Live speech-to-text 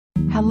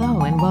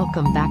Hello and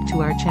welcome back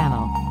to our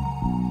channel.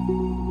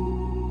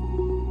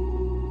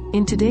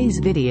 In today's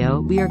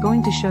video we are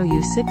going to show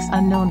you 6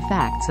 unknown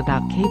facts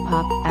about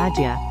K-pop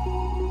ADYA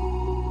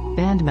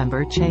band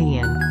member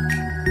CHAEEUN.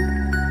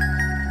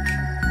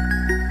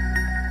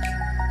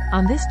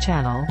 On this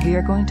channel we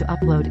are going to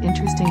upload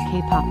interesting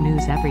K-pop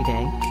news every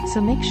day,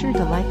 so make sure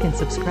to like and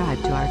subscribe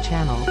to our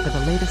channel for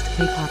the latest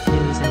K-pop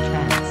news and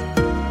trends.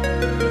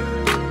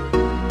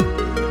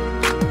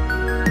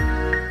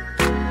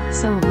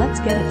 So let's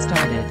get it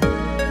started.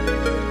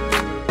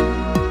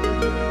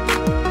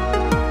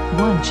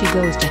 1. She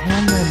goes to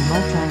Hamlin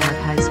Multi-Art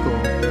High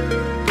School.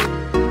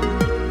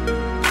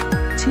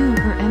 2.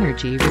 Her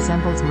energy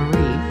resembles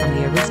Marie from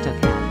the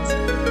Aristocats.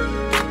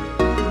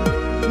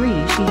 3.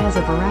 She has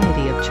a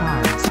variety of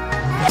charms.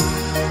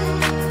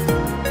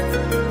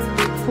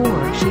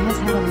 4. She has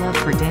had a love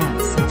for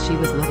dance since she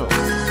was little. 5.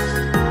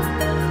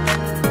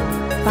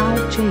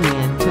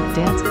 CHAEEUN took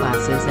dance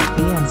classes at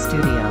BN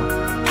Studio.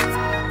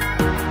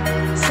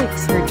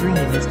 6. Her dream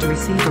is to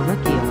receive a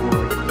Rookie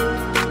Award.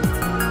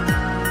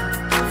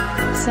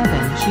 7.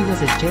 She was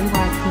a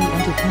JYP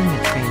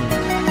Entertainment trainee.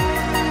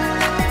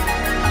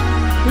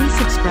 Please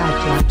subscribe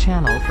to our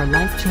channel for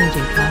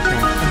life-changing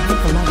content and hit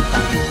the like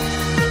button.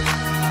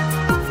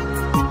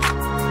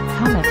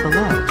 Comment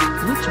below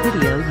which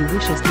video you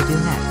wish us to do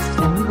next,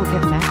 and we will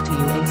get back to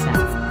you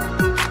ASAP.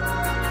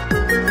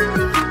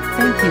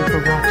 Thank you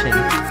for watching.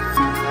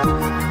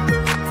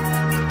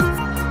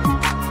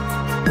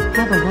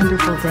 Have a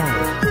wonderful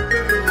day.